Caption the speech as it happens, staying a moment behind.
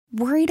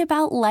Worried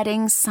about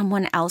letting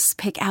someone else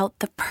pick out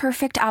the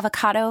perfect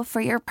avocado for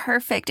your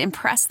perfect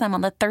impress them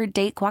on the third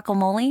date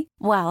guacamole?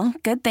 Well,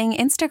 good thing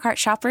Instacart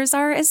shoppers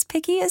are as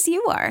picky as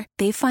you are.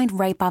 They find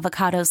ripe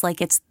avocados like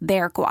it's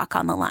their guac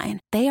on the line.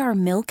 They are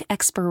milk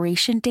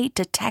expiration date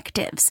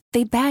detectives.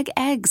 They bag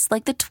eggs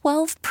like the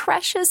 12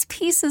 precious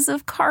pieces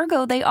of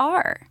cargo they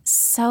are.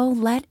 So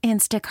let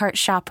Instacart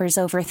shoppers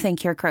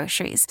overthink your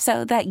groceries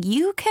so that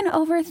you can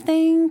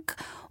overthink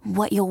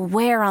what you'll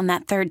wear on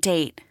that third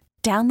date.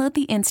 Download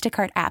the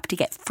Instacart app to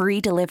get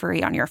free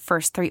delivery on your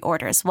first 3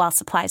 orders while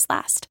supplies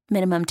last.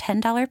 Minimum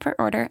 $10 per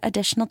order.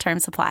 Additional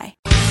terms apply.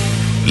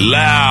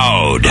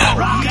 Loud.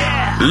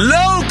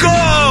 Local.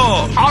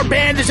 Our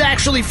band is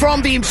actually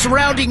from the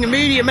surrounding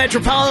immediate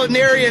metropolitan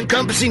area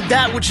encompassing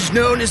that which is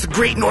known as the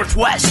Great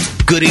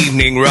Northwest. Good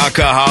evening,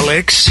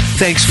 Rockaholics.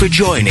 Thanks for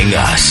joining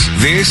us.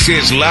 This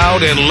is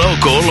Loud and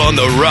Local on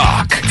The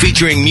Rock,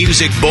 featuring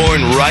music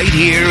born right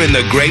here in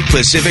the Great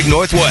Pacific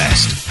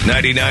Northwest.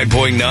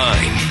 99.9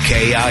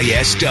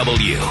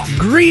 KISW.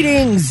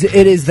 Greetings!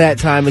 It is that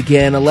time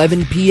again,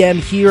 11 p.m.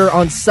 here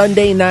on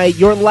Sunday night.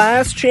 Your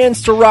last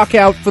chance to rock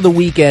out for the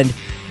weekend.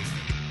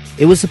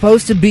 It was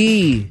supposed to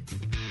be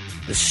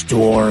the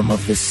storm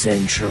of the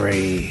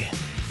century.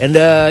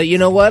 And you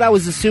know what? I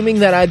was assuming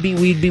that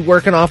we'd be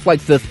working off like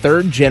the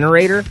third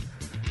generator,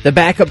 the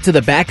backup to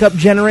the backup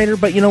generator.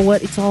 But you know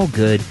what? It's all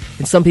good.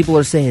 And some people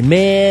are saying,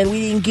 man, we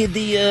didn't get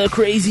the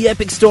crazy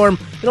epic storm.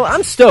 You know,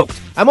 I'm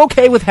stoked. I'm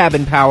okay with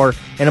having power,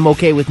 and I'm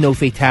okay with no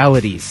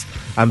fatalities.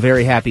 I'm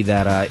very happy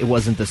that it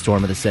wasn't the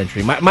storm of the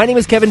century. My name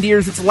is Kevin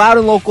Deers. It's Loud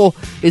and Local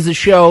is a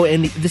show,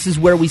 and this is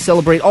where we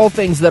celebrate all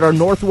things that are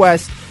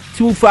Northwest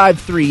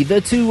 253, the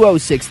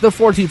 206, the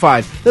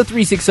 425, the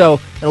 360,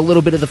 and a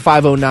little bit of the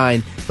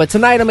 509. But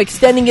tonight I'm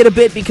extending it a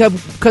bit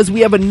because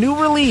we have a new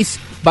release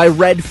by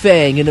Red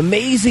Fang, an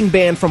amazing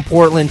band from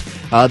Portland.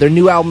 Their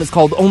new album is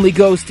called Only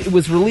Ghost. It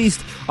was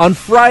released on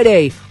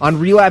Friday on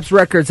Relapse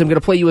Records. I'm going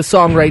to play you a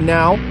song right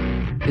now.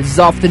 This is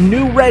off the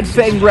new Red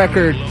Fang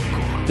record.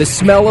 The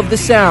Smell of the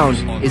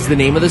Sound is the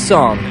name of the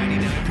song.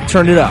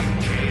 Turn it up.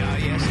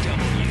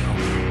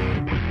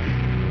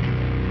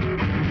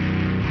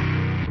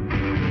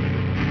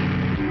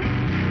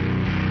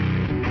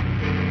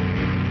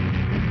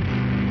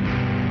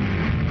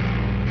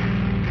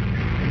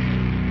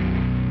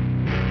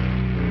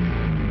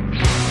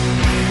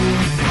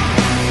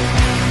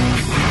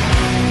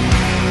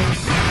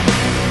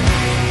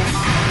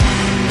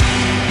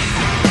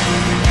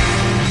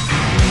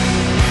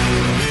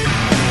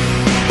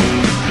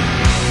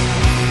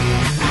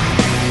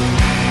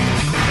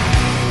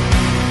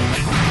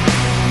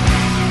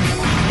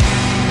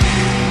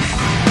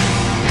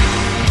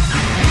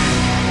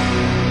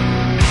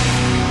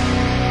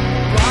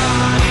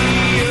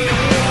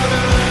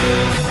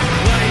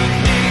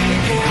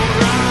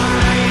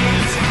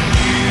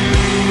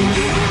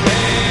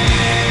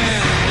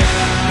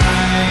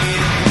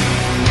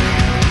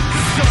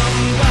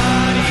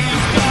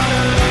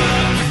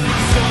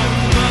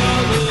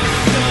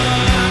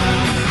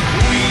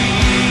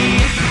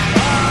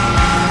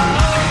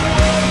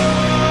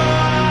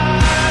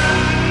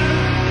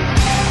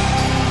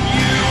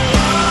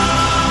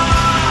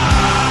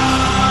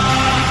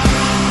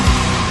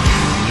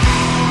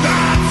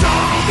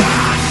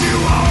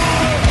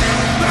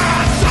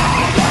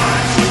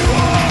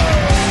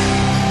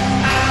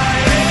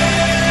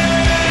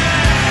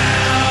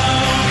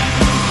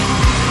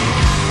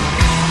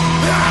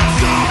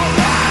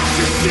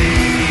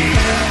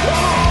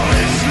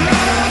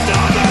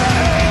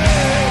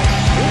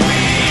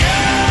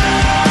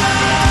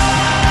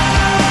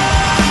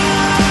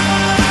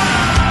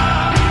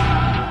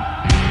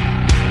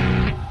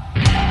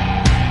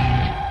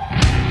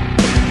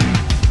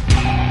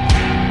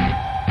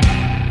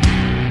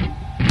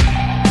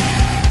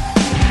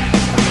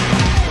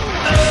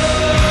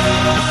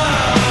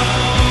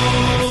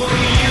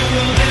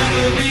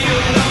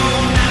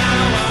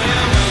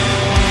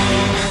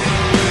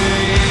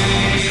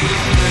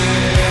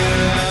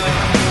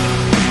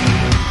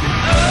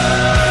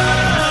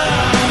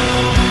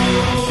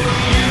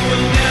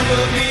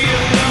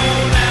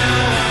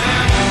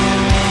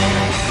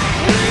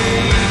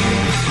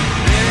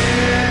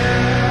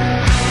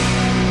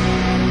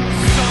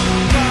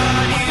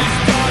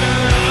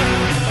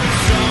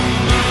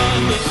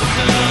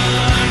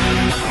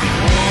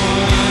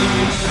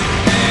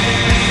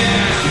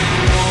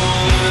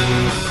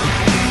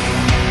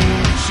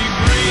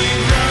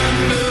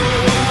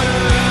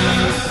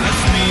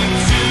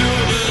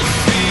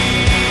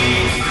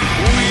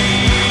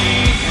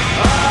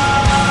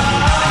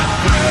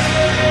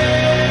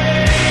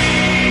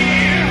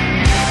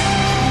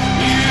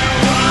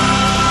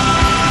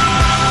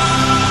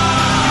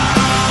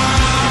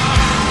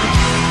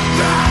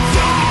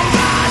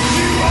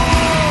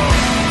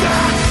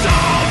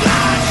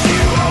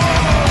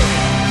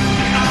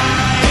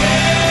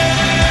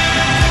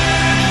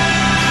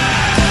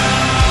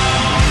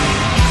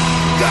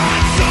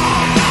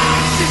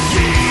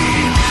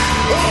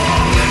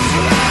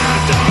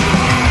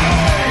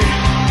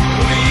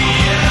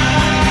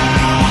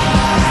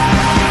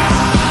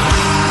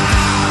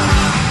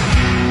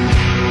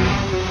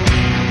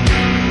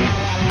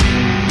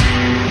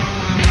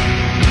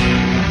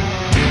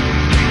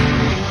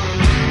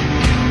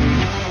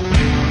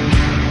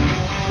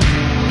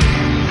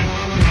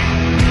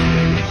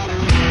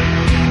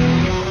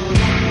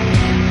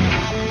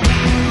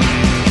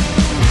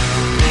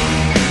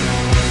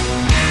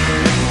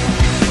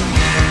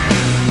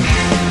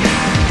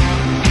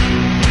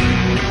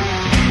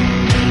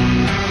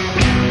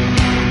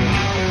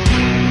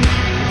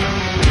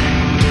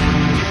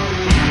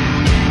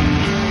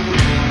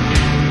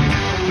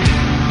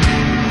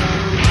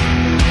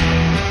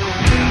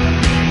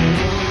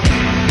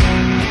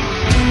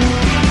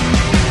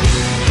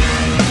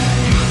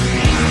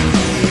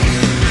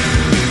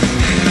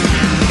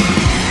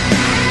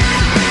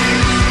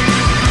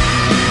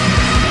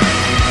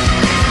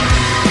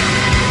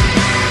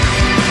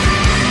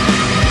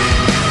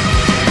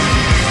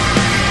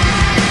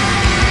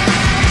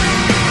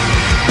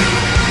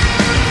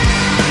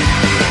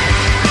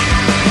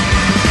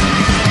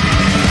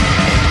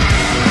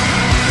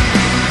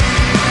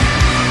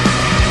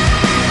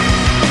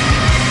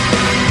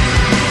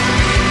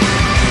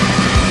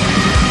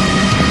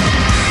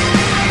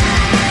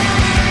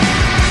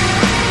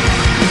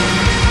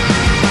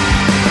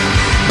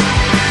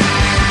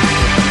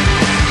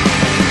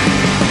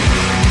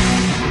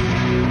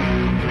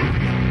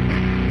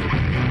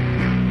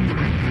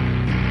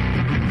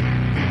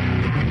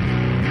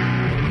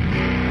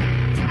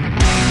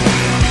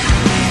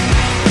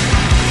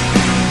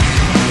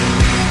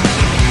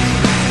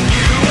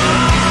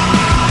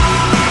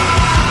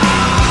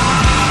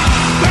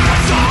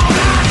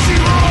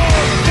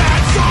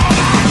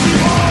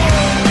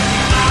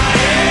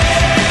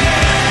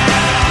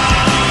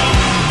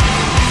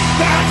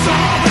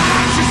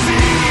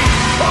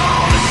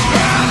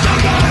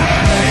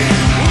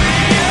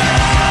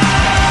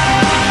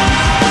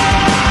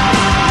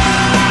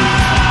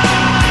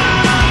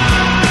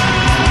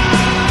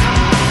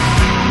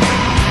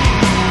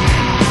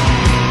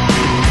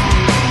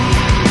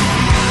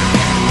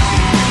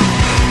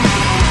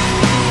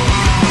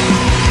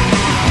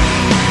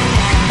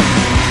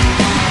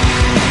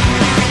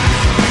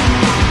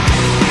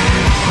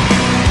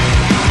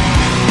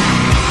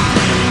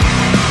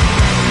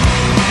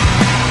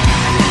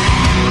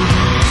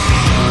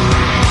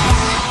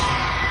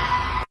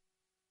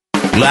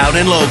 Loud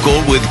and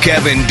Local with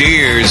Kevin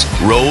Deers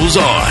rolls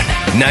on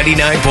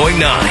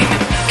 99.9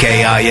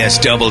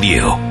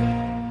 KISW.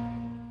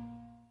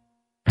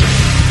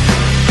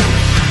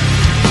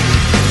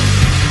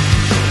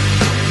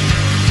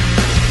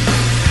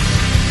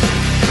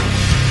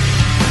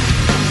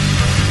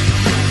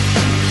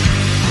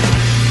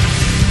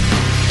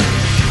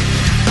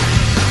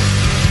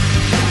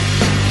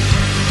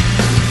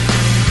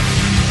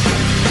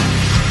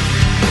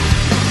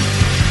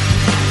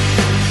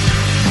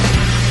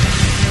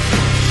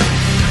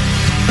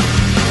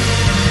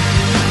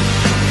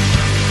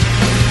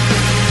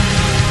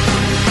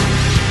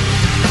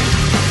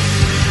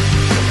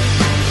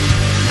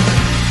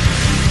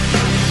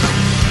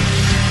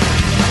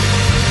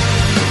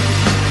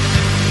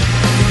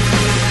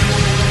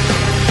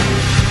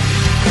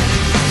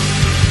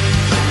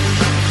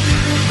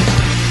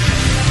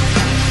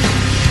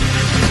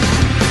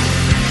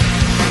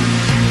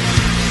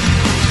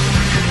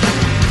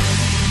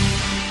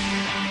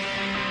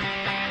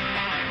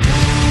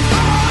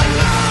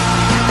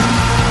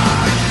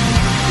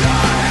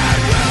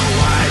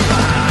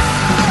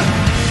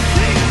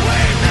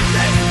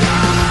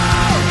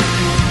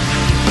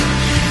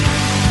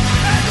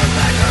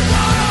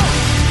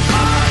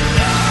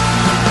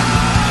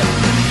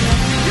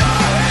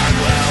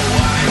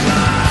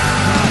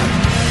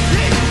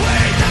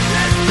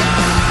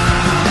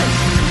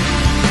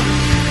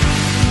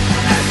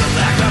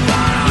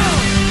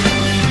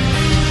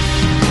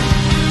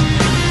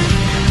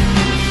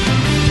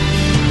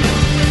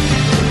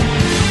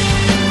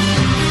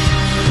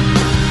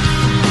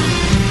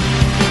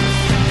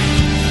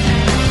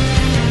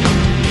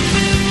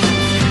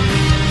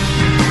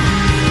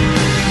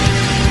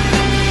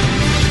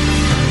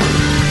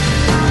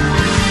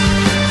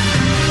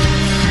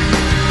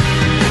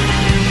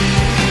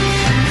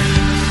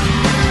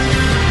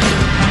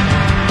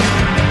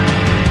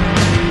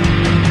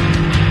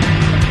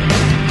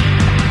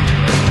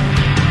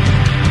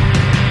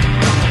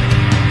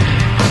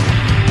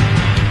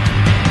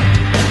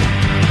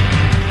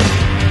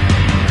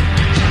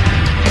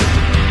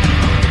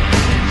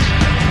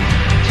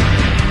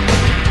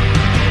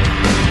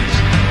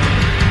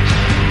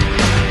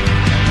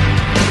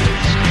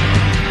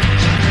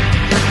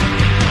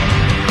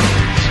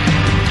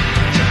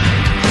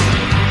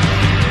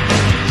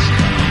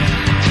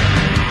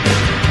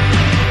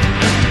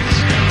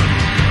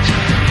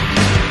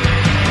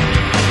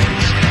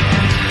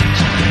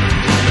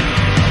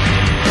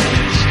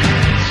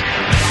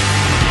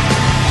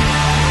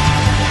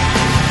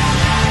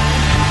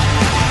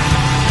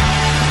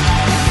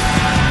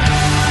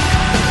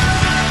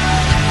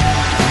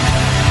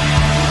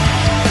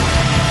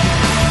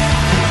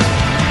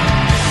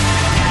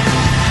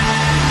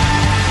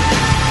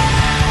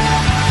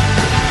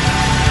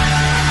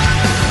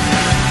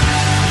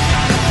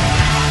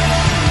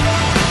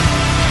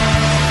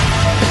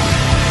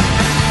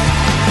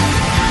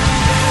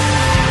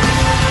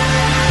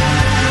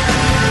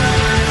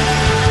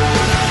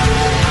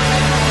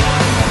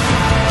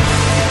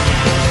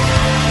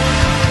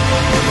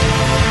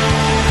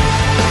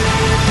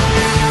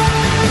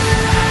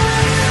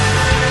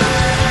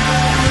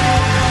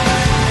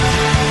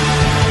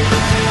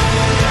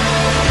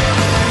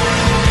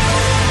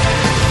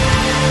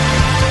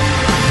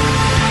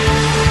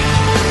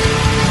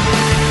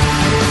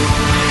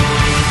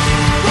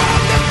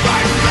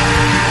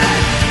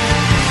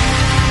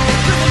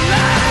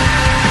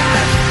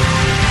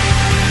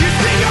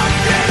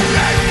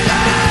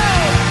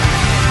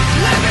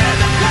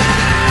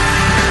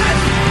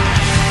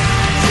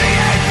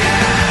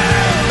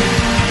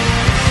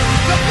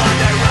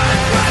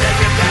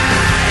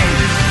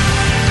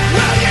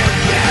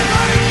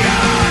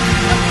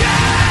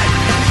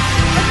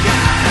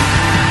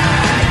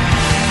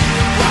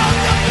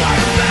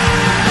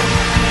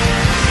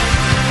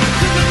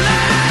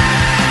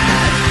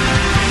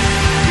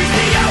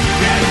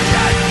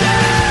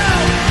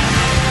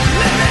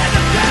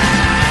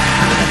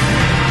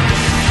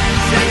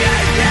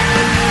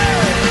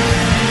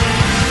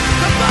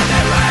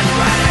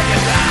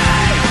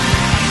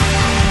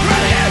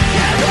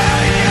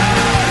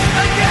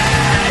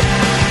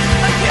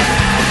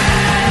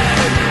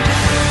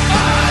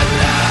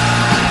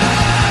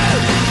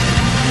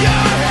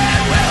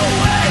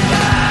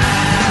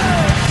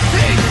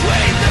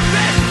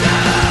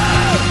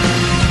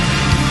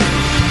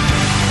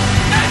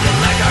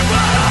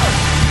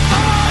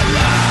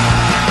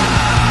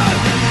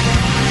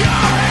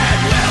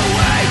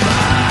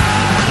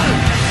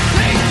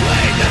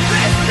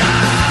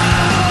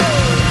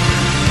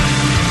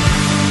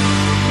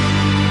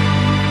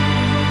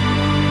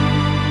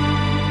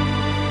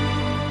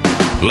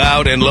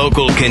 Loud and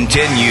Local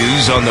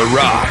continues on The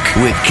Rock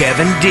with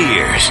Kevin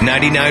Deers,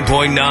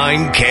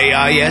 99.9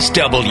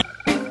 KISW.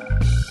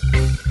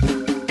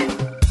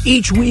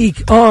 Each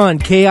week on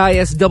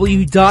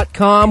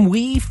KISW.com,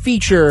 we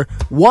feature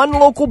one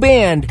local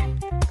band,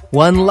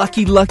 one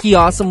lucky,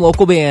 awesome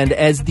local band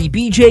as the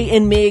BJ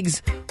and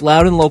Migs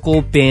Loud and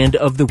Local Band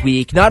of the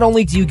Week. Not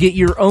only do you get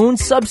your own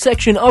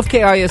subsection of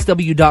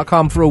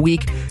KISW.com for a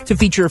week to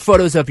feature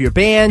photos of your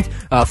band,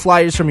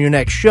 flyers from your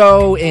next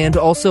show, and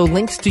also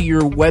links to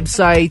your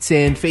websites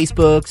and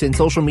Facebooks and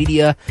social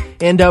media,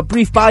 and a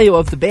brief bio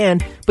of the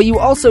band, but you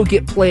also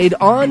get played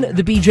on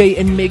the BJ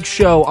and Migs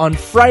show on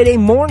Friday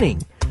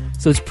morning.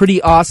 So it's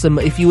pretty awesome.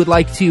 If you would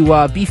like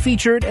to be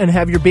featured and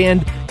have your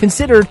band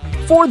considered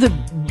for the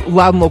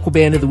Loud and Local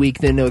Band of the Week,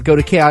 then go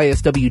to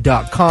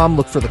KISW.com,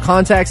 look for the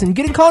contacts, and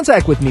get in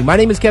contact with me. My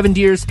name is Kevin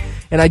Deers,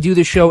 and I do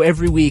this show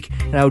every week,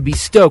 and I would be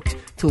stoked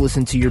to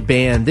listen to your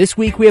band. This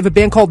week we have a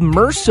band called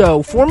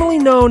Merso, formerly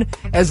known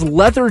as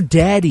Leather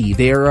Daddy.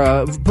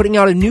 They're putting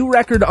out a new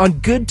record on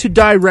Good to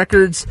Die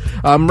Records,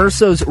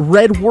 Merso's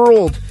Red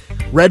World.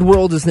 Red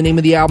World is the name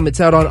of the album. It's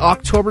out on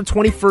October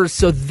 21st,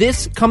 so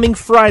this coming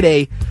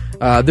Friday,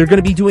 they're going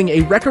to be doing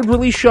a record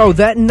release show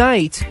that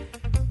night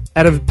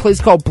at a place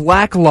called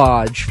Black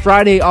Lodge,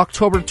 Friday,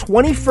 October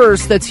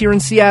 21st. That's here in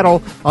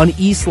Seattle on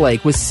East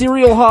Lake with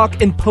Serial Hawk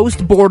and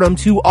Post Boredom,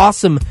 two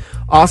awesome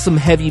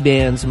heavy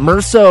bands.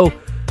 Merso,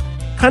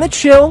 kind of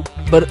chill,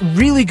 but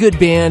really good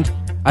band.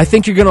 I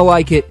think you're going to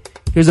like it.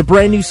 Here's a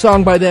brand new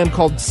song by them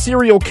called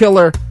Serial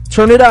Killer.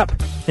 Turn it up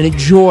and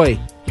enjoy.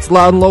 It's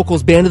Loud and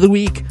Local's Band of the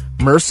Week,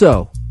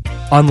 Merso,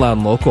 on Loud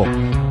and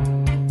Local.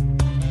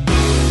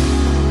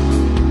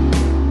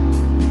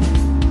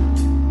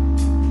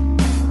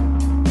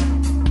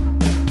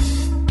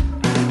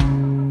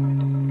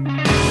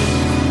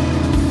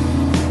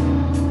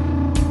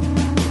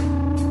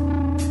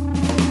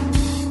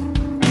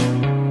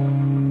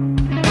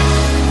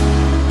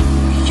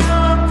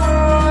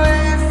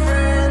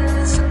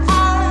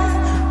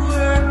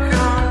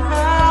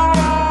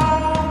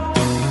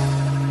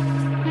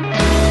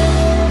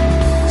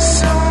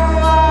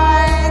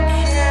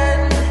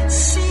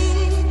 See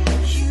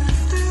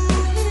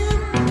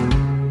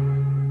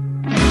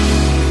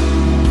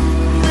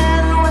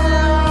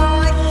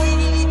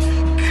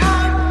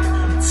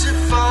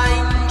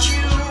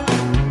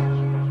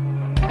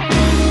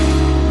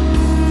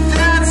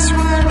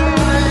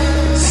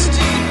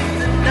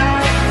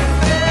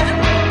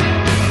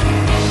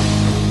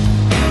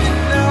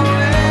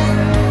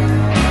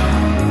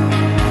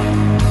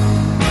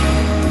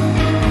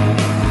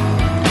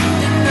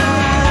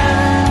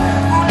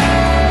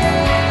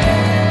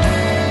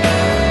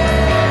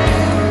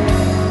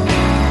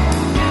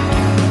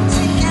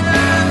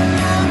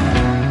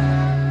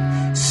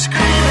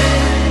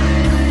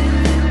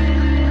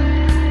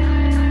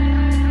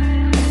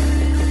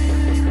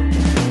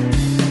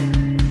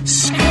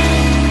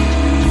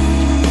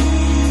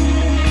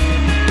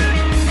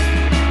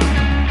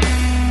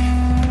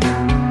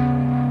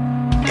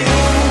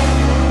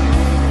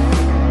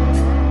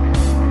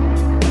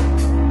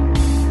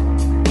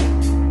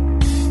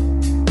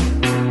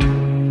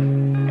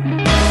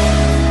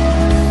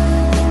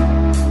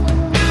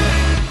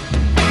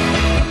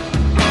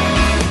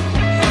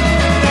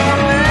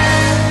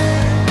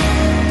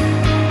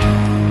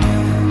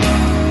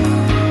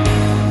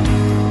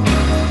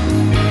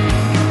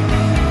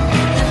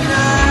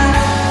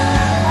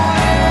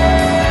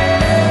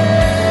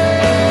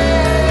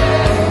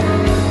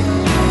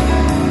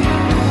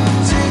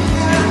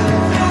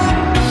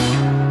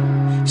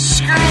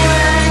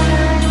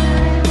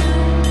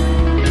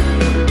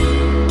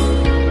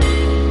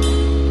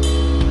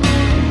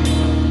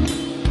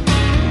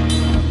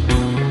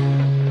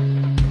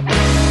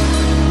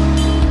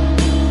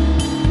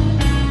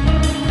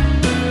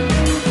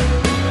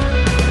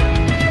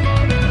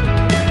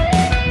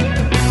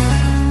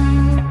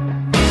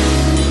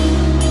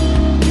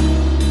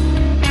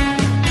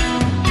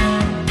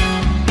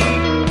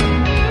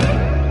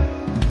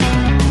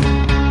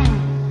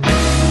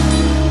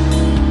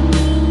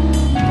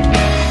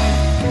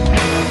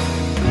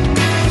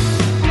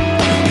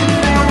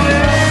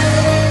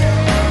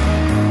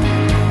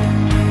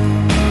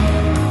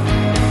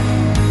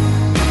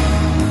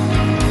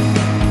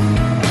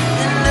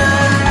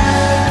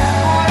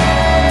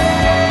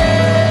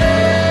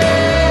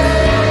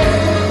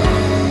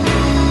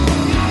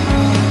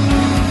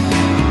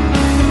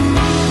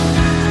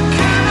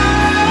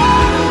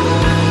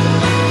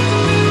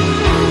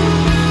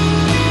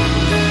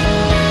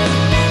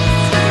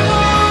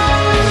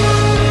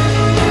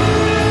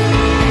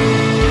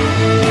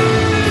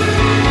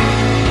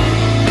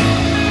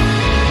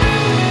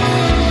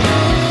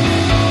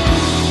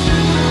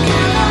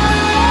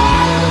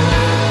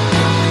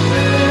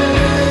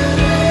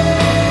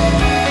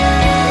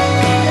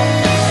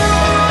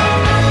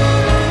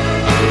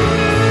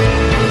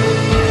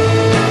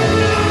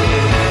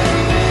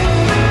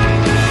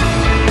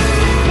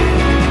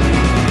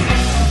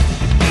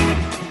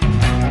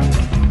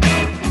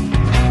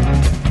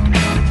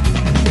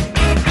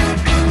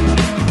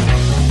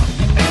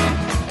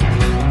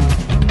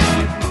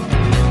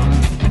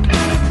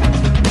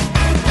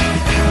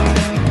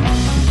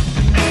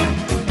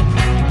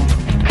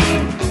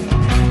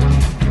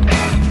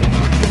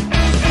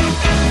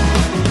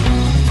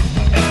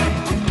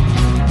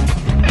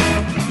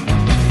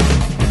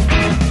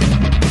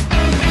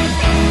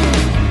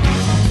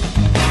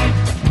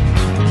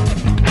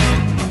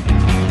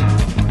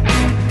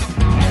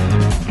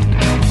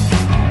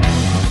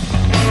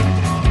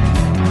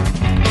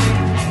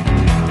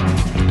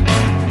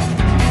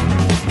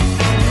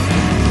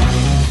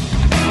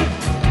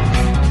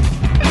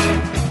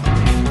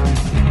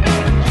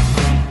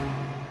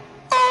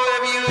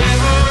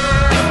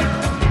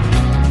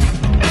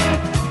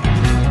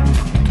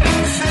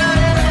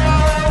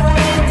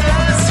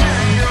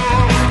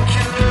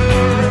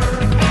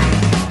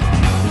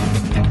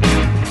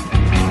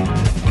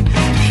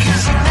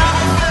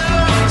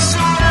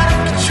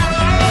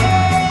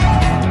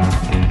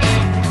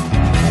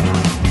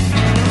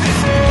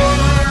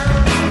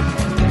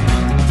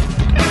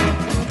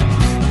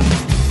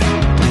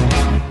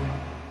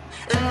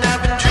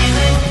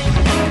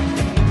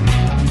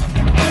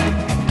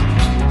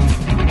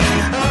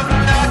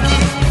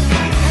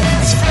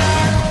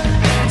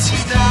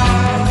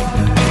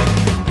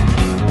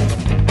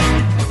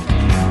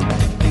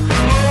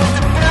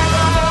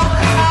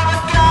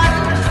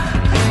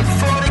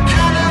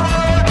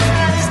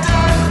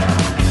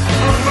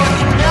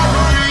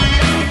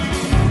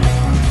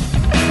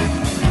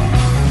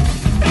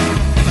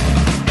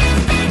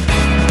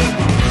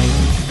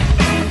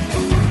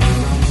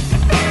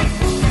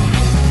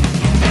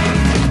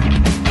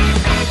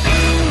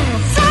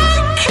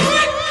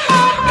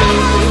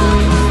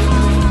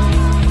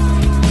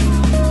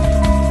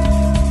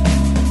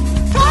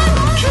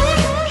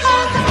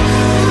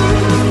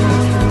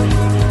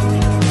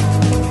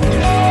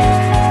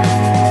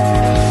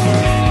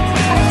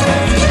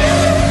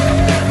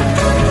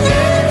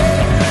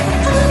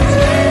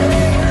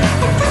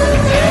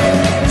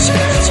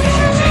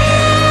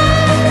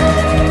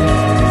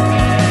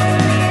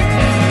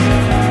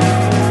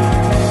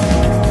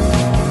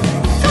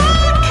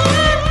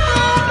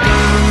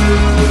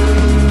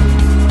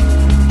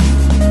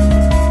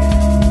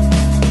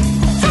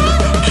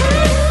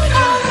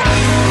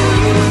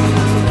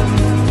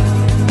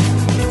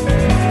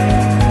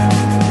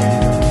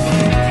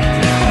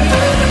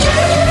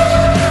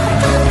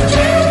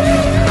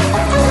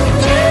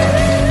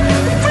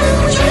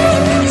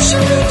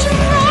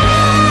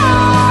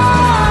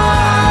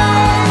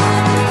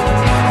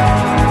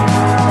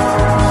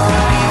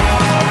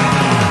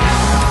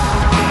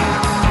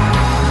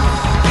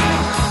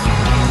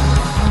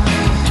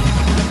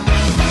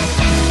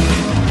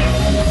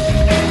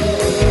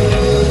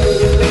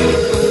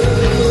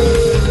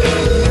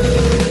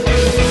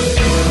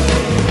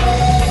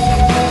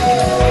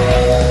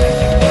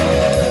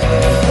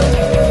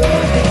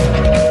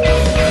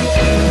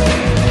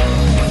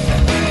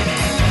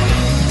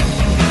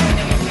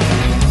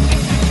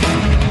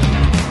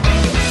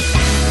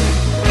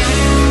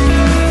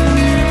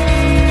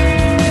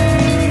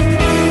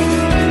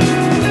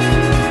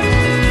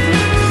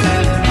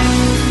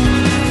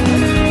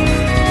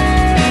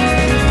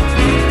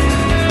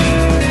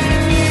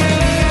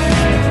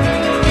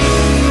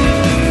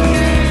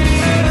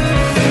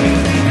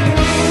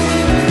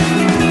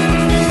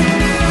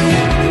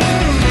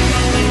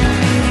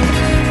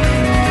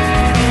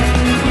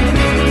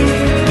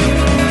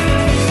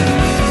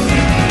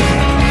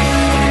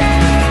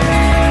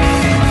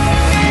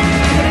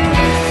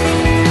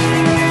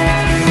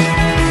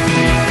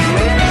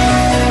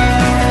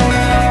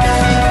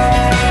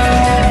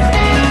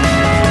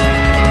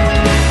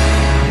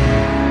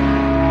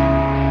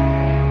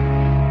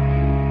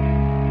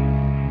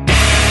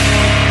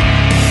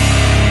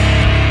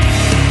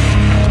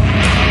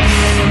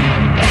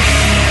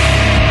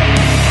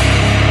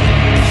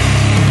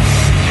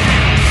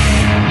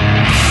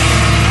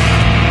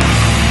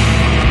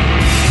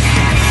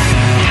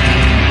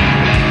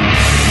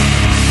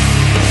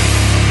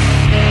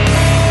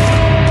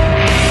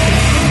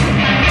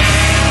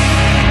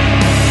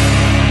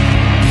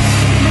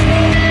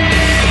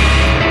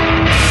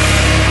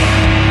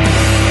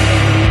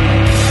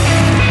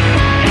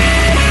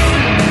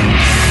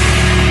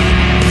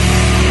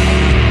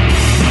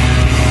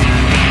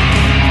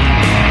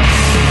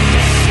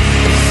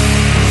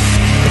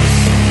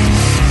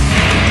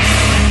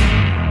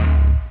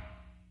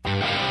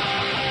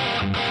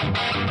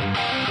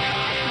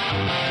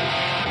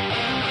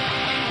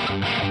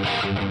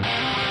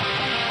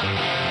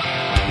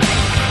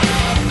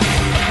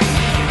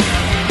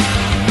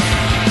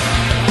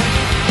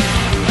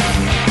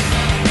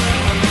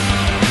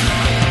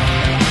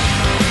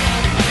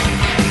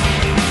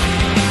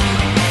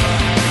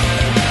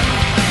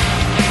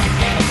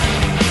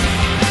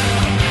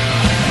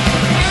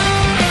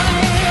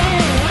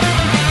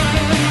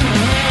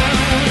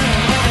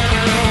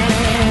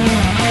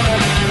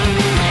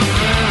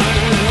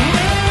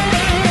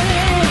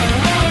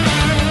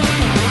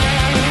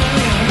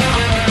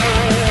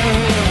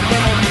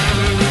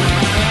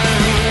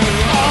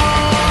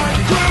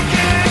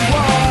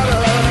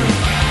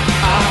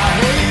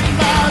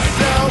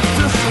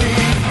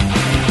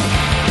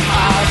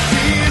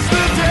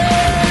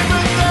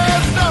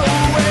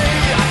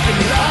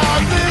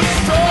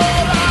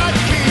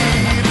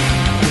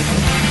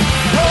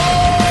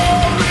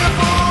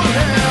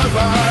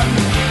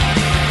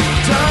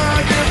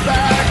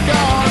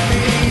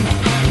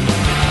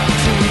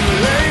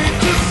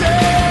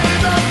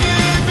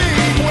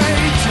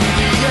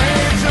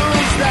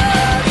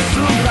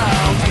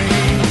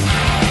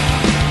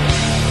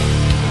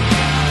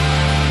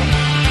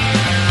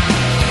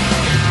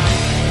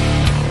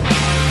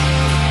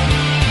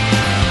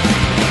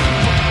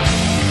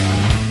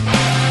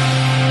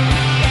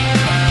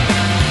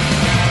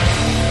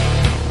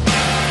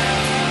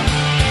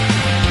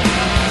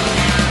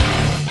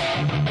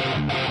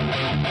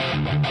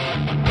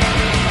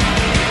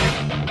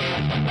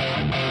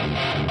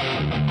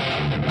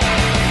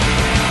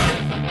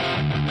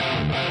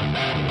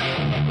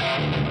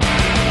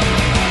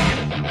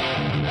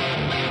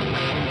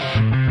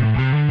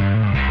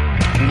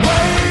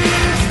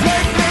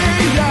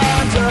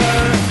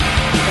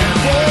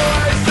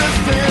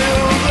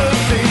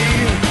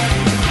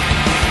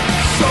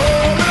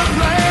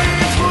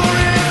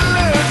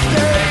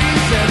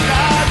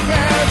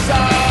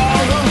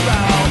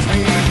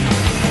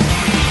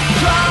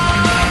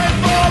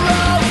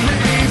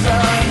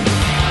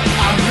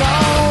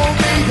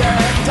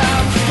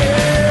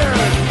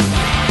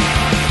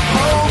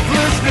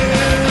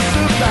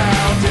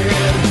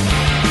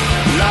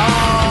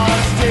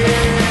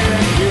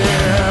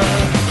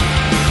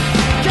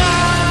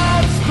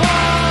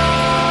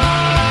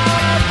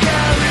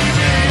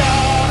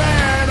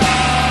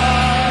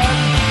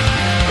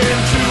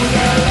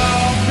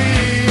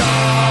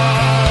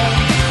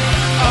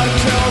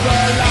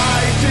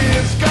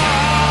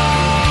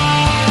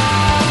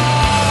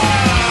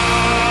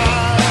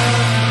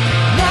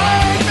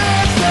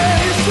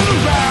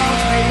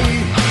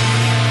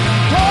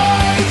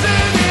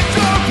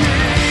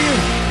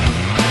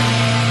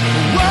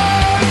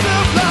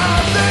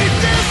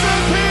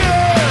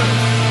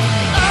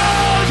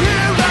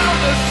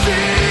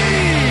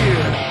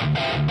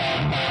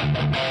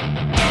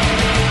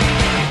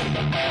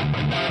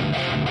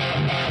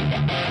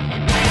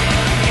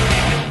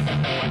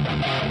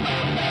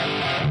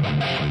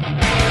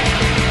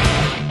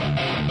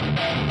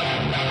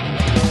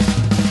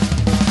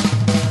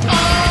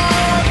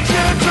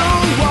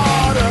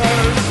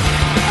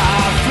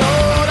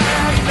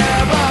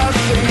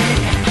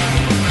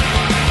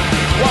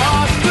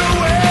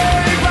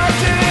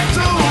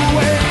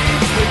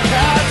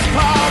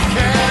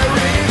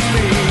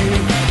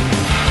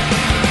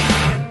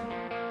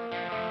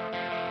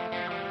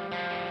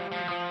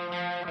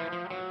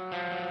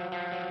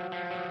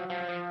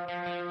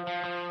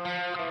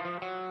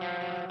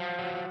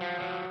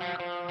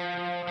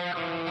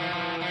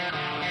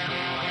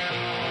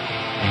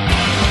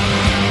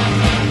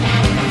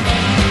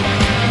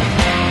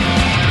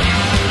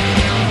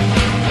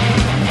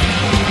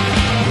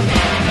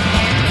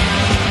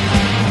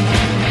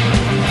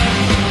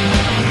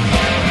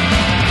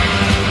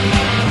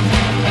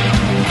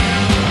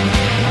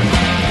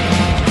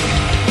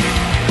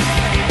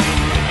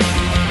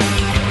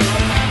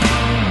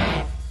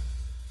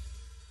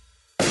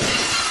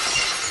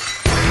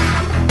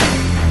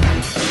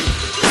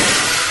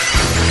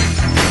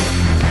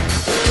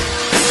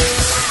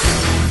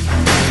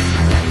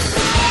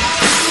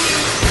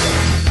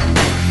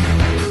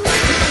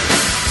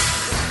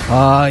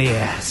Oh,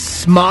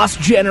 yes. Moss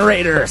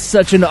Generator,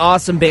 such an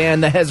awesome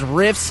band that has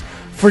riffs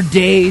for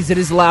days. It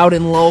is loud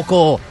and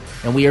local,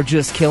 and we are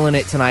just killing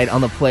it tonight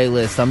on the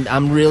playlist.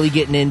 I'm really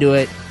getting into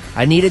it.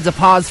 I needed to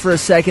pause for a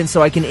second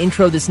so I can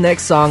intro this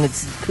next song.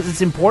 Because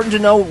it's important to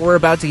know what we're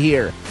about to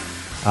hear.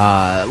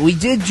 We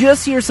did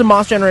just hear some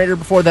Moss Generator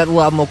before that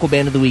Loud and Local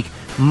Band of the Week,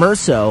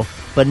 Merso,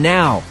 but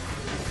now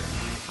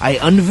I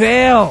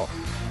unveil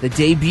the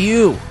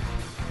debut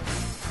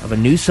of a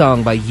new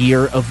song by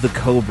Year of the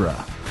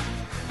Cobra.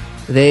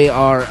 They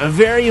are a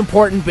very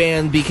important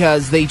band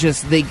because they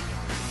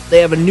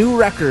have a new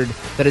record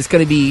that is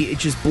going to be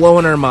just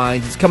blowing our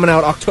minds. It's coming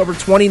out October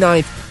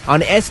 29th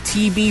on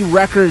STB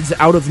Records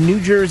out of New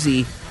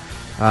Jersey.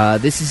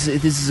 This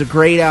is a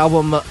great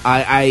album.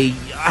 I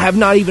have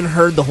not even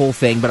heard the whole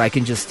thing, but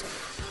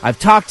I've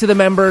talked to the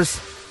members,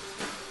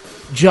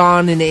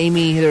 John and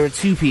Amy. They're a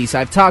two-piece.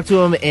 I've talked to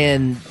them,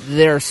 and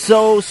they're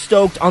so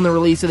stoked on the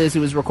release of this.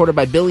 It was recorded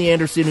by Billy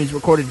Anderson, who's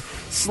recorded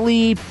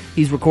Sleep.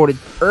 He's recorded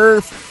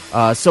Earth.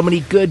 So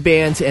many good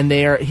bands, and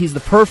he's the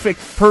perfect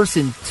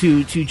person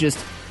to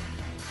just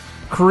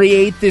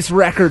create this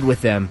record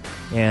with them.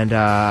 And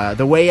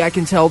the way I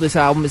can tell this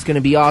album is going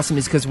to be awesome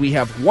is because we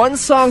have one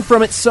song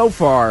from it so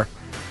far,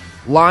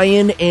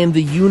 Lion and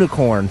the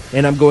Unicorn,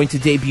 and I'm going to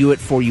debut it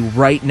for you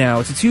right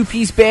now. It's a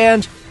two-piece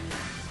band,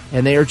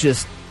 and they are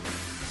just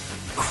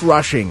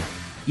crushing.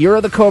 Year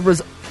of the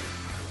Cobra's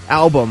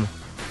album,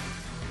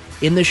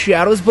 In the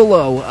Shadows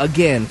Below,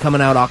 again,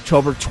 coming out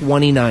October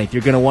 29th.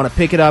 You're going to want to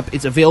pick it up.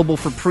 It's available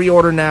for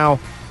pre-order now.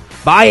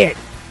 Buy it.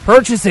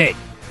 Purchase it.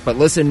 But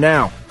listen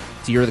now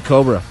to Year of the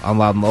Cobra on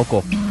Loud and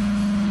Local.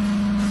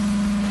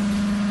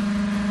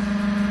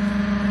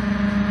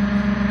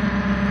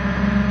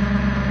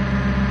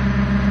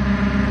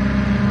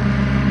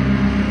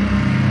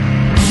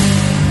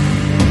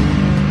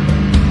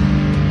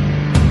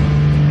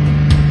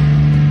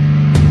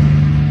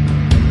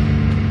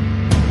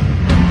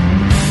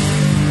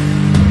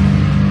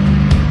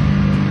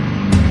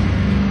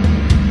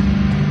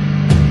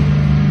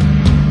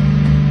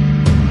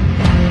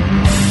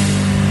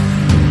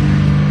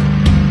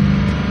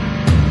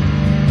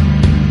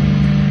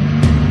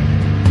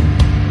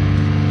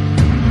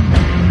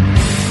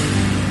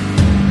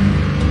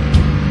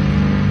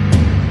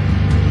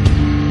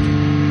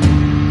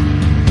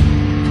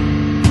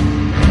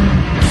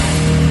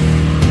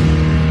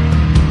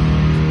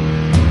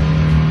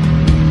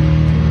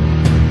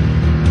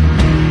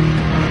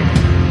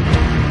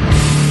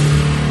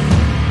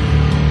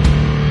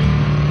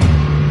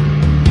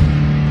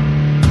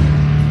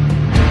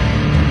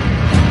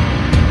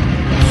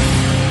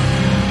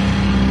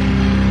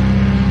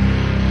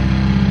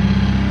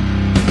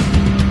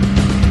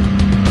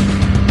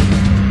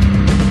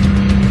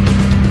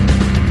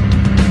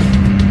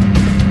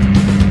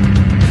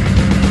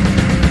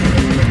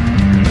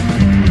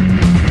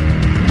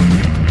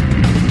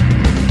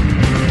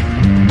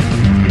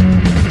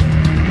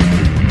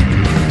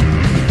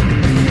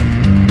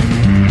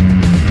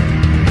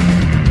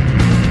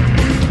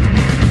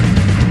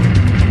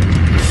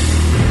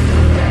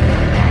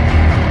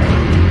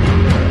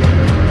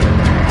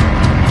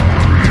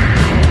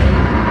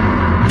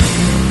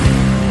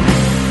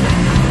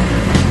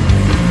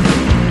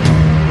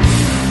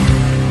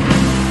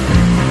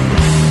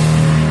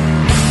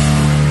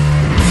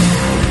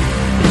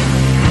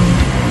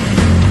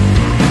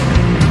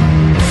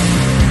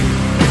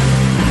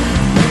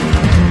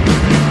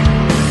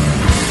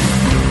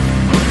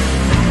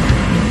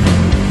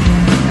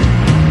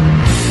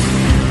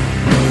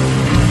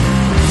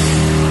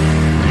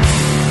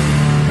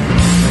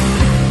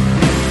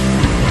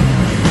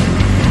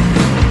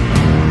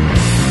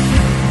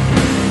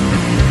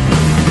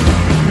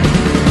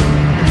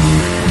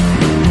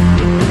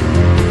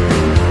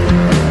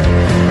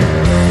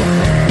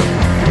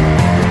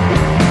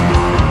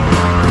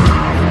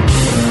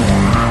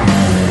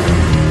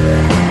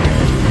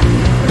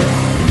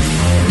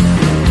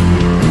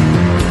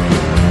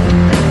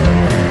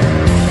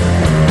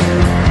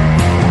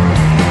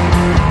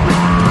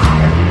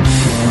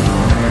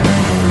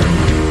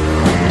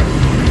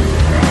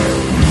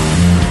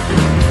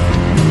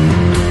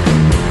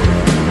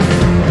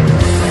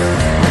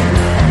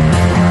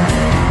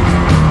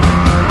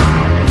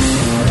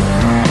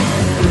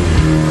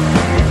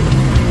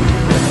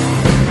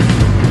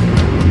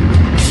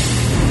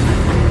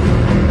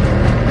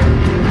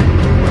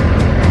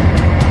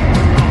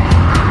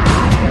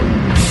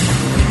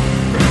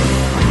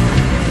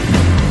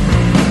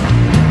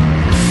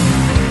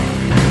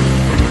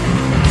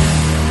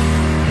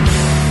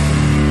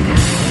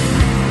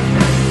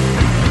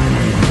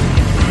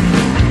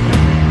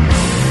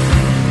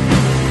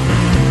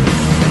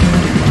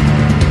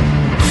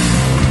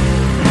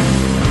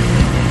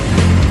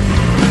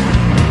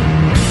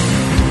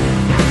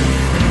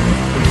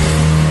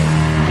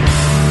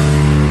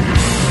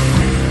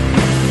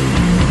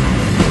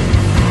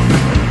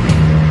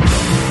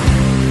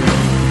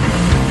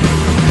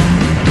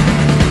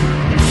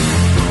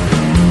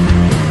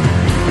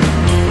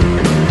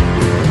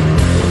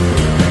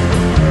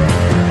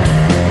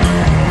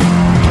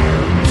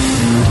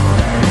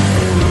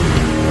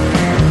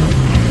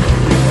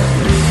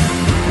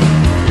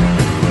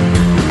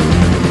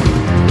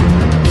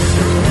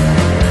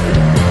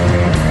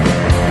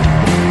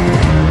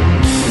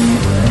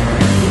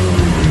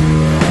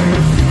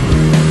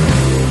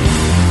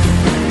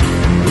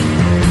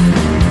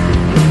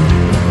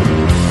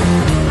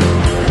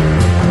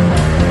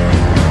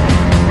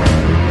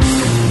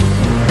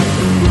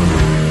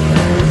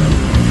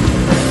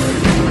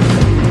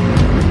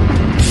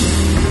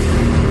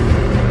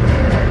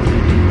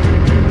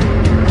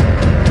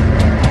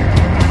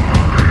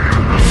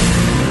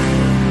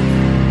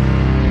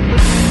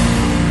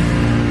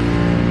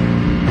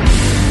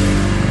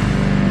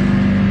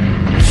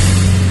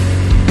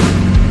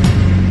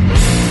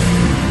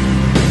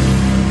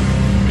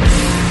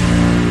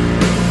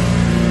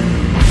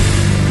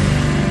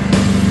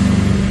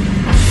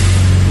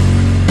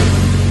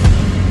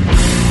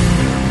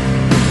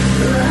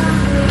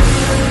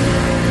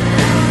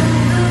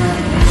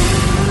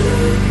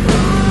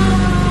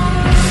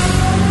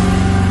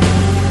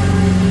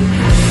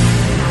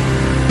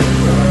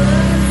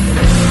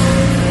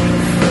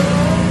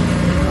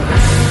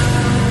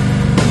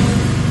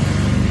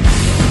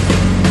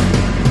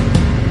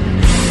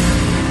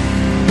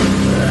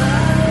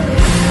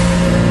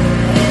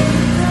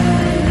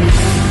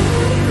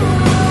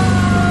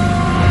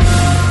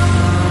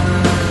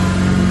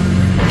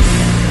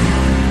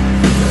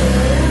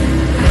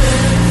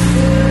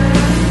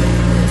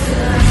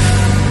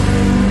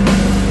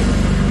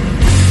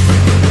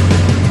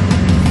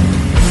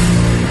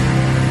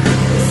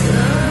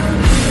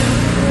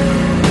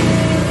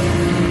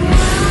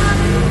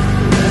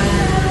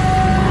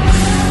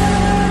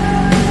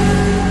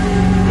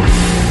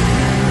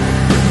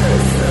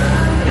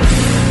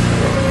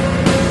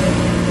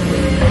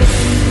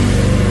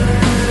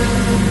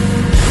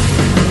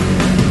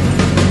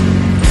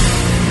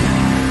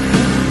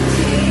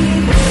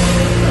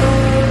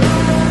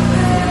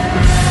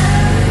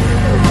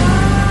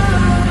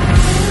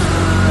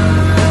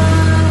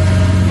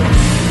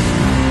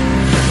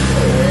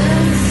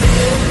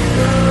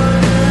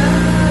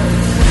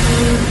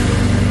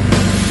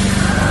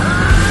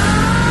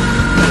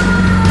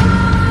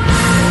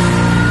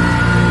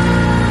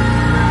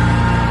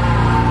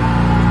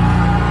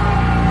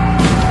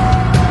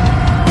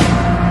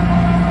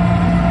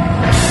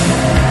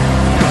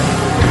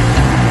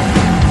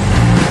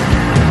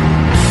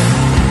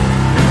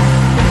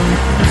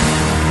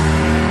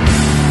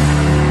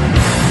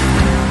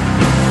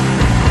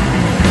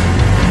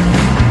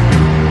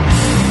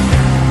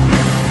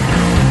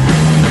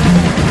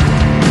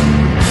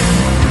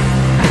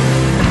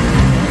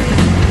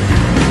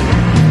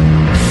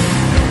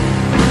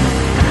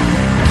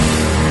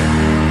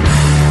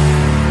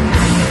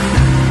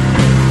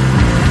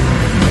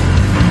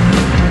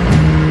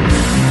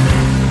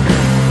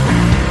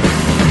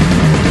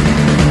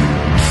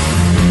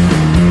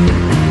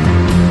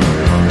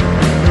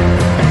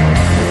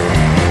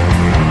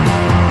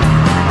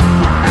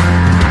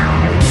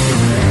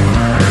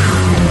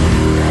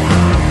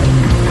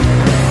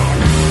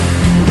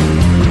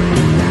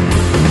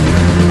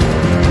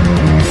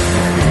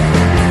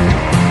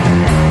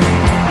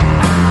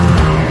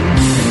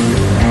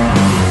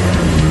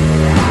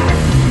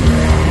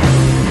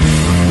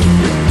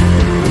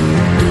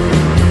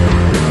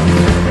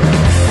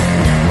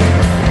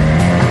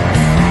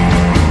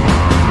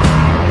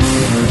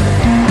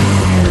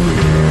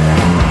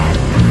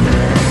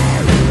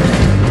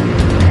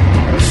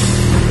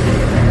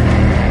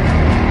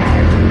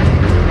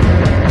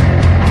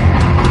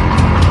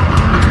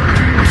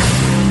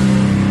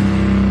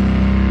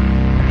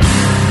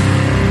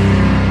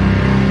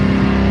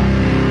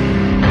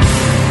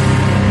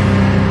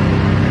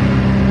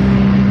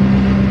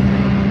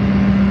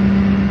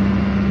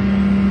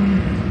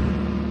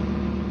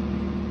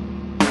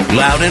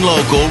 Loud and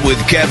Local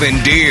with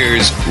Kevin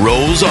Deers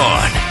rolls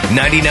on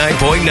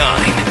 99.9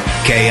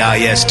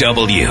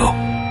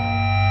 KISW.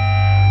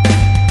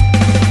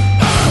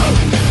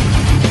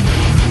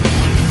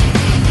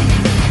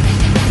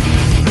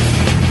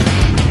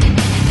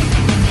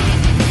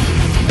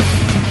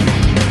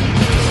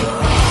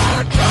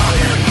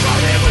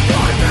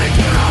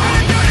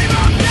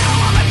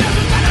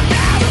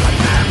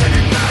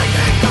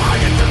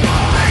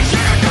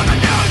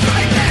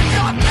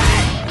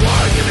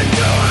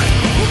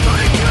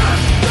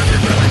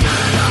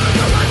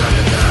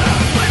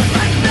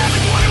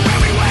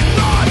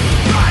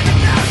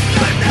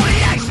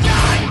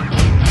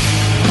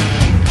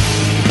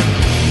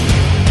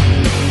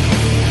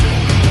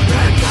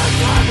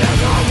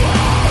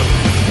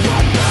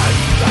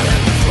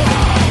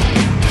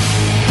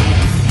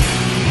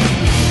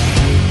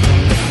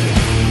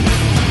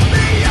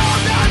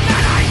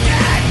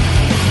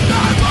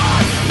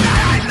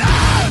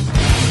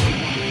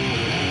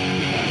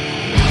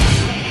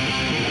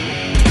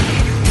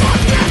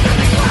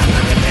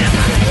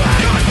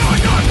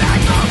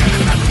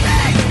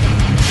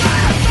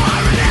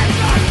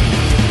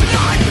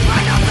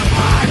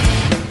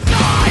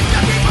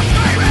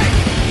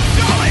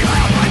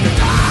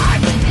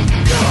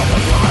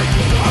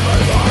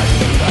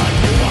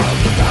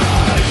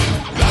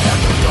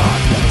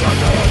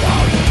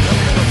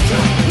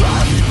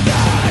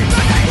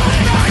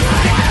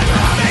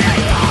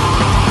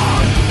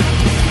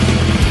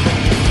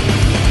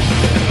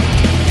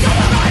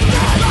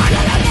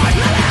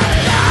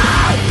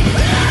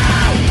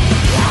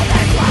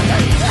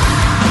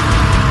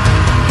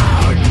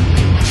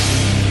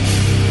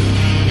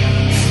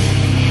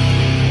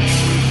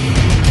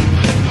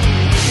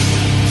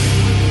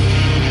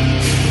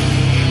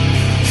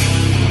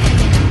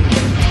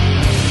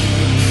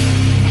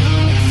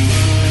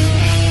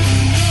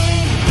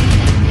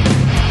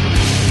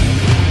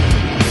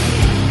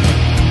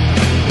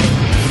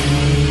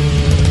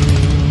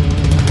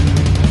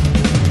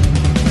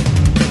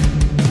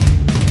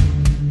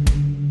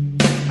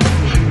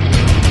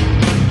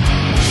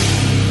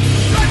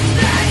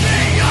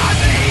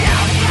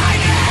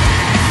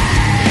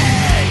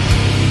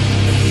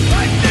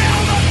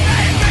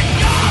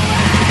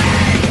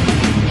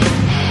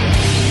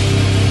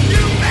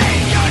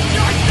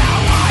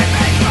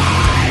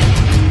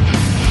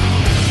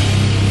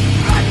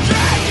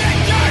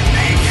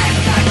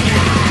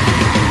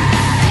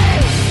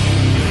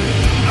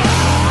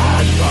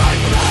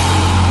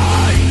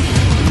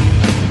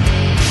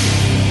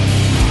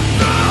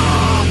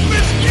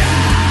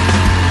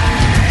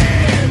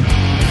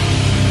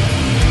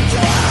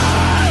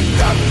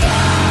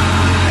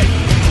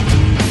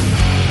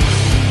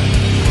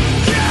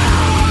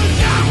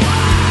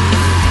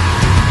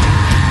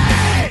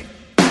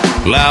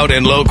 Loud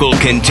and Local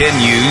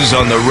continues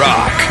on The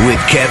Rock with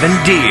Kevin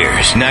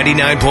Deers,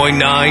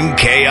 99.9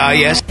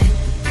 KIS.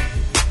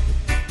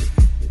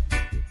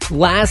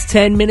 Last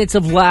 10 minutes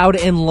of Loud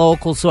and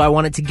Local, so I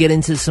wanted to get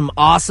into some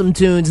awesome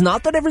tunes.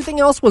 Not that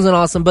everything else wasn't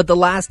awesome, but the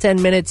last 10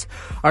 minutes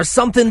are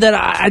something that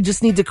I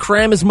just need to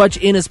cram as much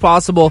in as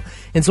possible.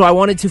 And so I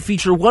wanted to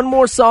feature one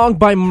more song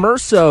by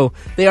Merso.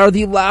 They are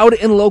the Loud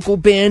and Local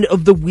Band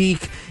of the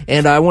Week.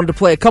 And I wanted to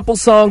play a couple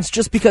songs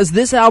just because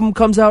this album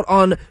comes out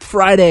on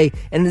Friday,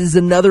 and it is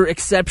another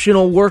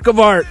exceptional work of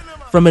art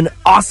from an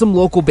awesome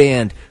local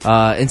band.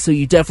 And so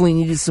you definitely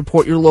need to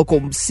support your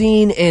local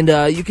scene, and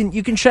you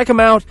can check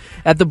them out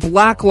at the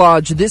Black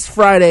Lodge this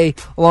Friday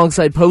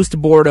alongside Post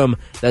Boredom.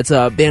 That's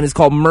band is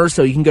called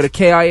Merso. You can go to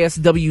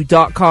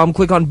KISW.com,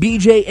 click on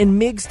BJ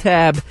and Migs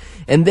tab,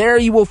 and there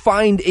you will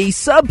find a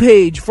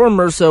subpage for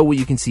Merso where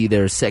you can see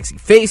their sexy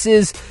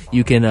faces.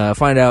 You can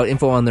find out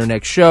info on their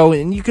next show,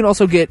 and you can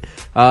also get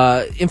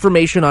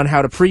information on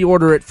how to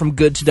pre-order it from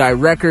Good to Die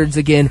Records.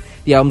 Again,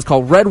 the album's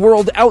called Red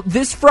World, out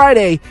this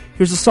Friday.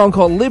 Here's a song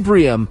called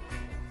Librium.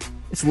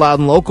 It's Loud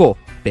and Local,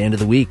 Band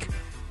of the Week,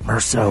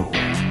 Merso.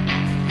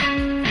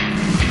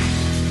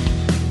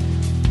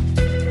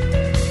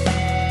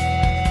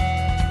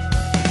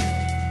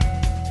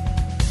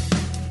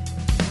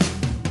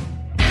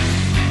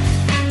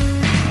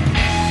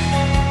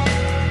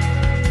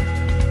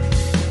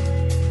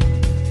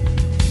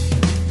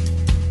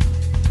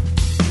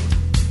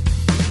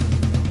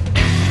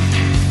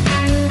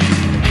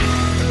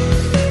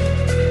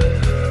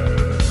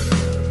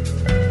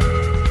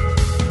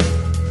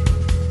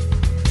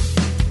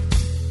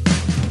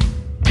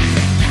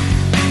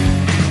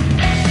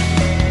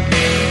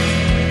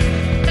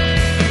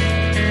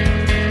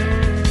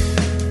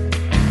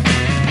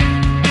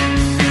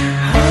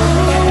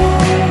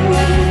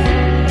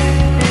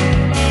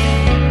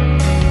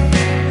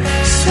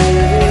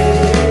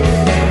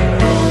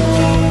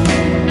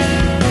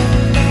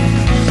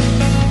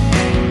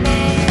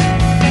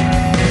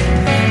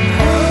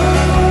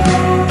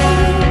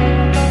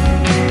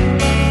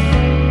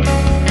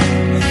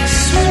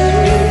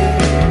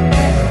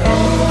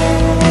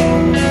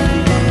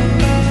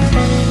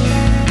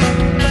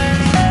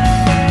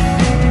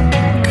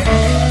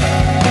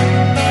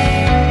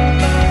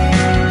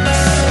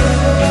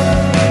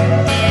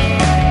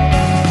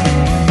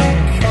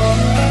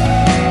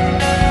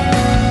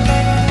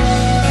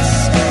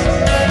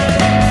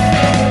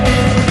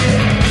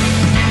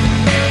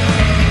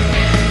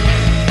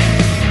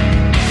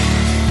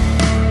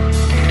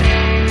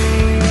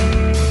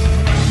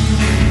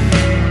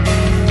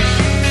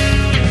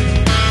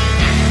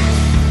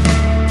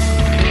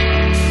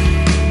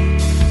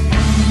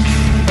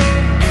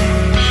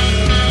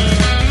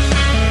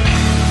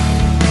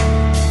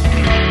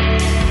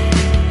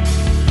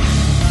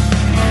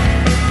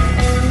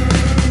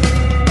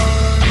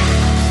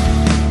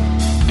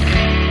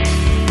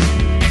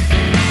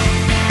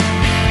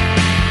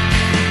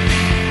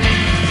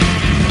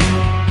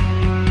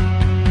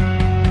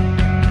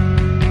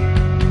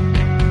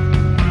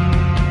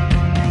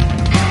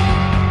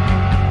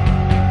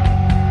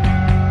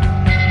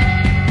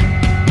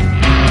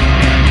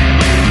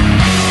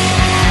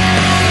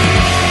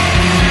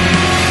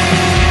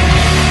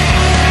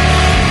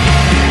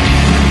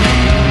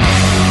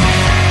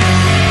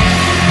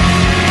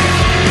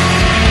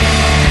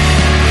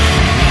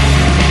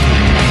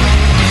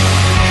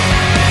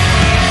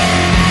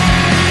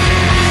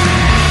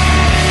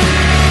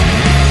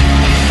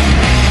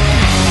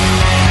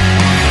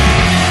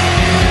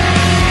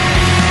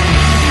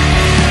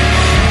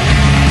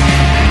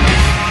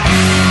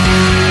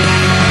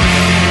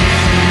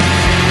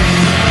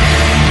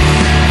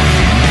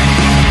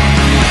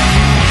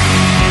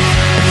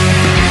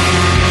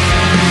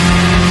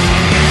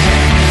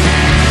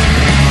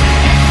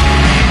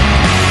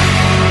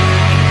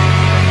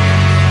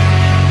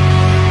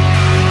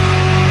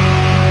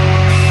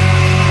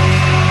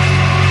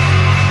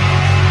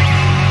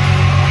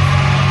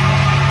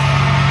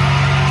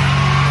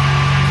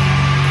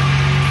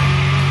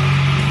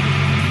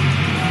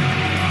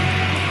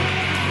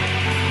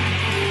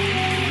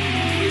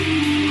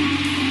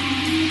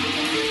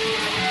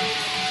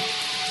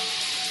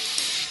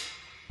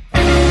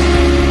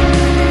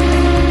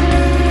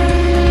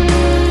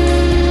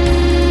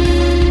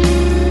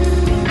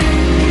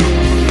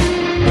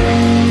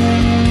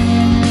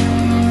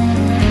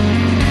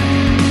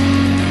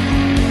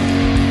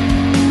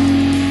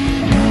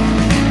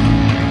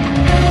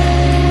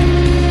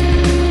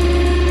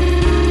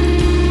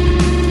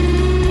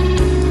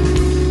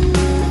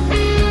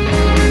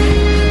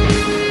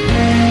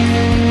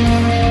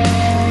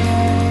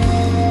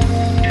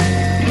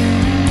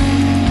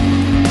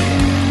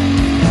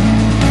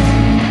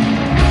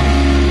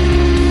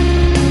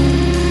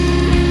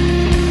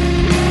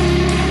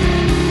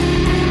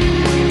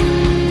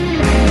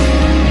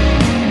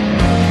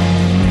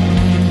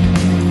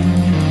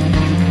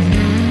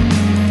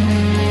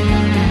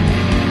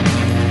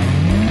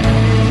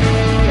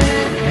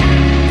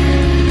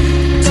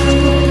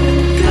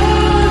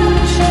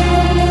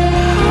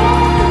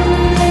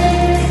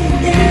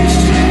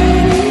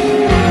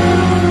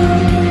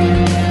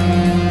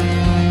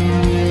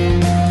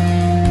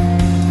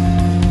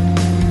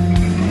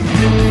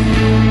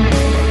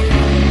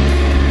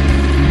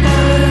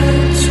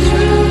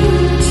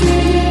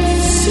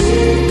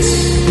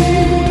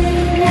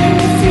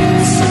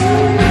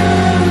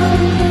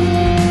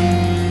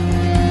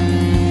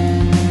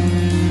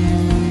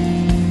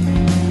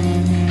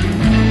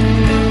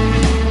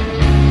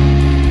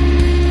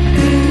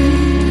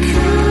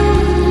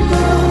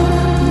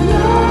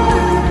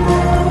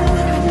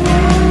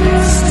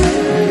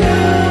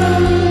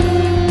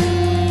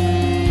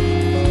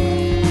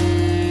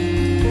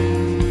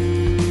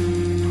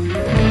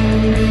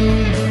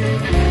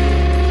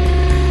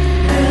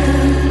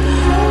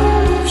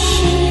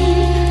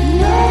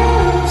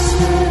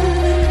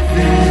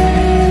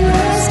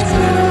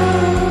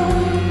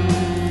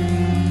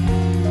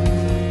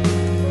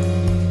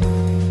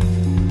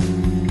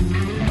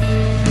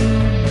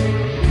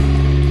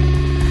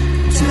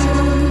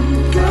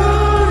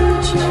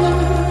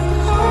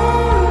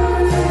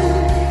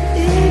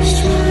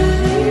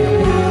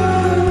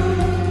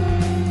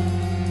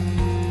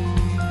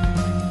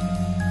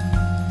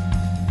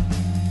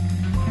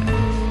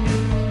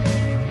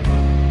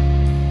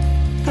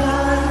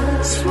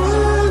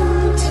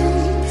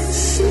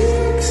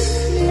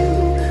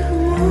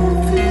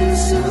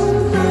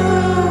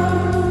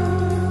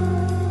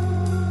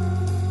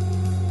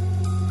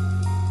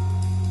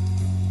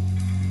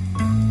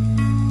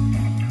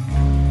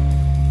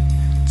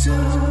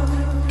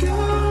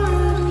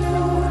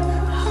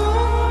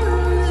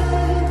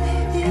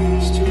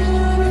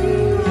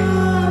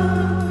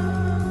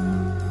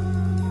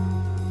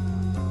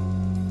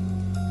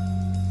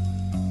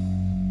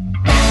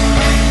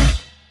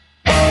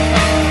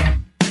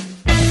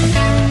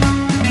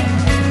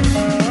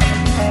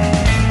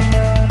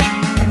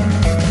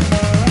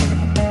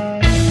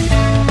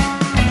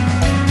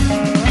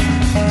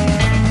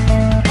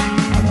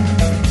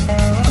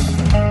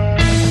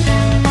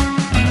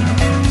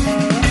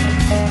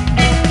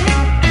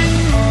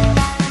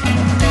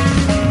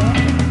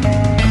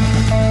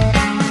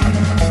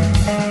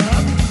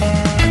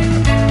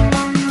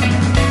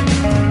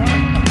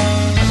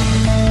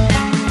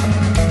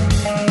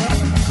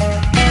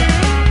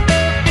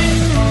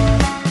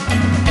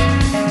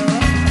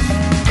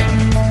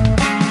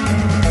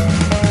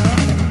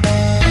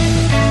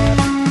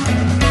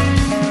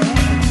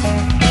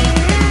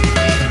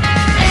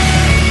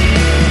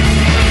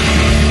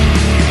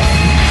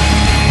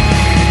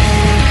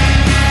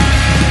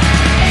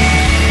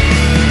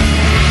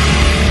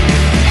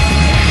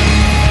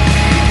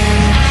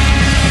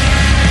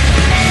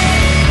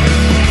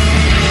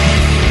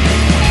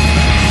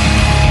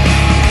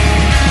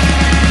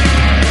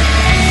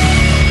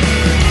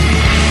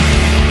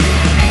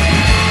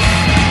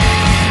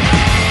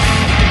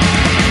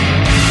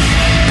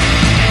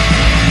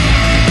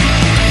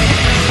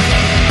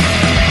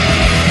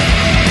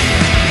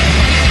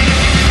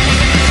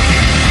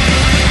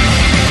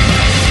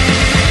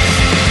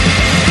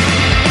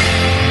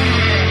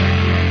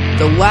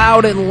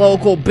 Loud and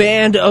Local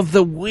Band of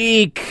the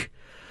Week.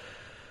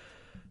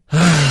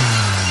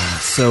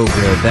 So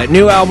good. That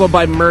new album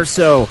by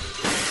Merso.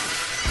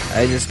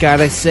 I just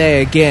gotta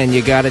say, again,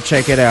 you gotta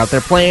check it out. They're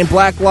playing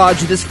Black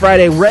Lodge this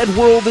Friday. Red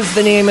World is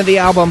the name of the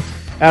album,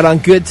 out on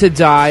Good to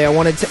Die. I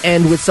wanted to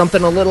end with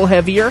something a little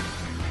heavier,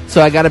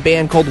 so I got a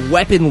band called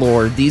Weapon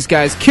Lord. These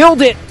guys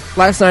killed it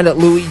last night at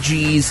Louis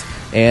G's,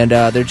 and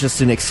they're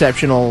just an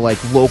exceptional,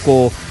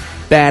 local,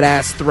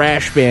 badass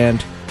thrash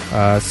band.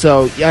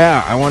 So,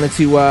 I wanted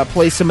to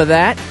play some of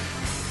that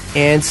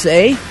and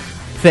say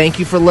thank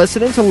you for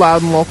listening to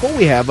Loud and Local.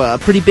 We have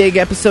pretty big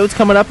episodes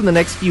coming up in the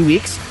next few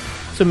weeks.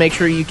 So make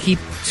sure you keep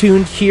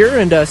tuned here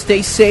and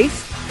stay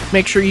safe.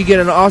 Make sure you get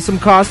an awesome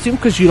costume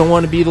because you don't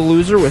want to be the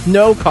loser with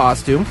no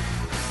costume.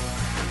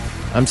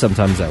 I'm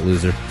sometimes that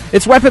loser.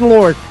 It's Weapon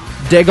Lord,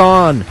 Dig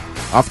On,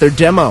 off their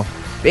demo.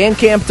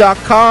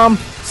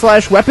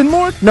 Bandcamp.com/Weapon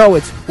Lord? No,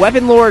 it's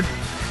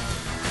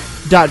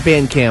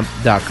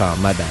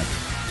weaponlord.bandcamp.com. My bad.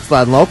 It's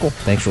Loud and Local.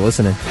 Thanks for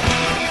listening.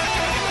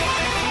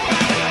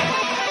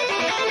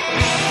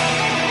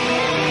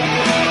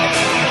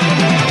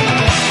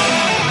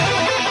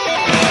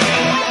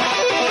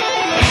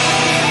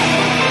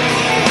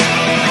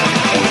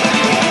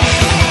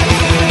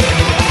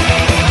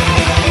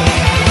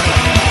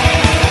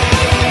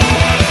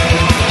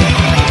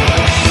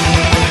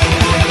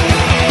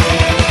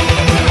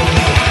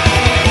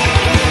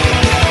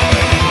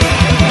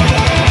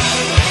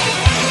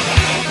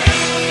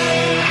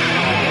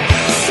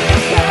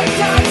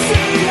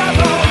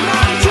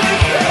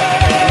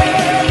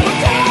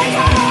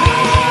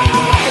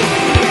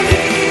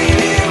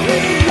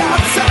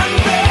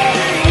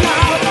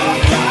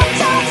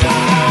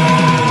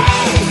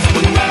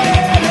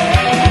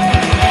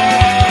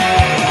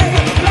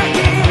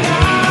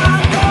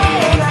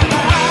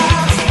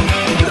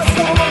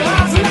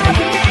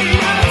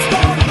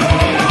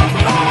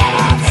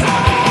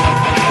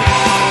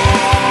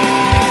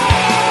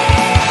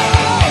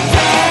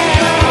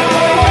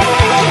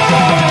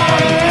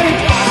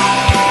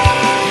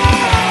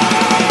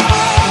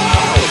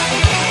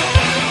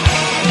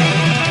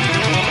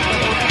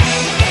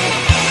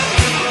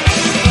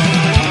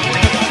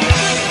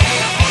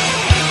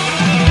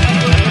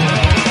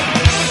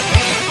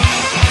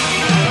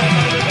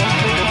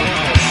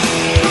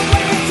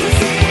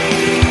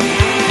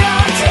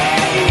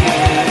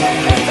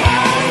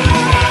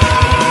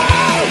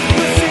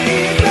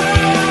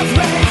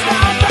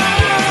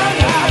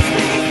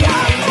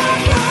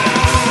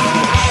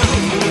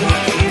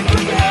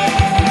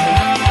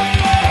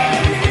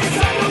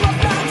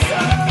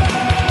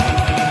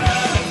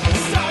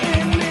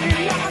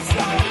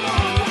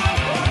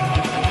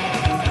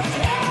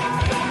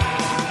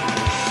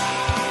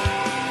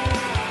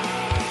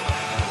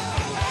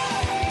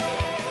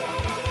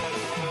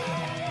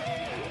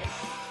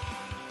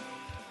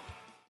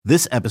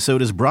 This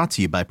episode is brought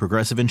to you by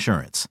Progressive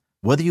Insurance.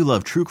 Whether you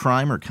love true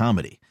crime or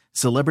comedy,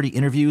 celebrity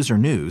interviews or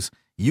news,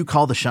 you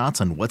call the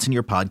shots on what's in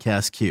your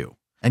podcast queue.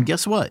 And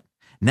guess what?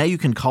 Now you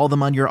can call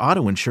them on your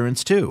auto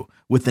insurance too,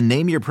 with the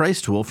Name Your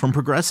Price tool from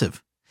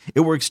Progressive.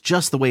 It works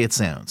just the way it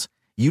sounds.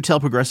 You tell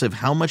Progressive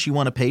how much you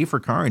want to pay for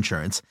car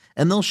insurance,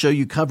 and they'll show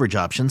you coverage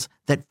options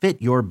that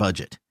fit your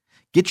budget.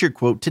 Get your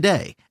quote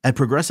today at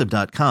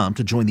Progressive.com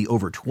to join the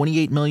over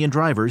 28 million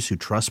drivers who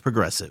trust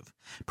Progressive.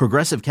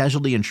 Progressive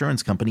Casualty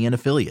Insurance Company and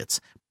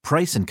Affiliates.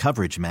 Price and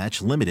coverage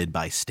match limited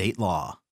by state law.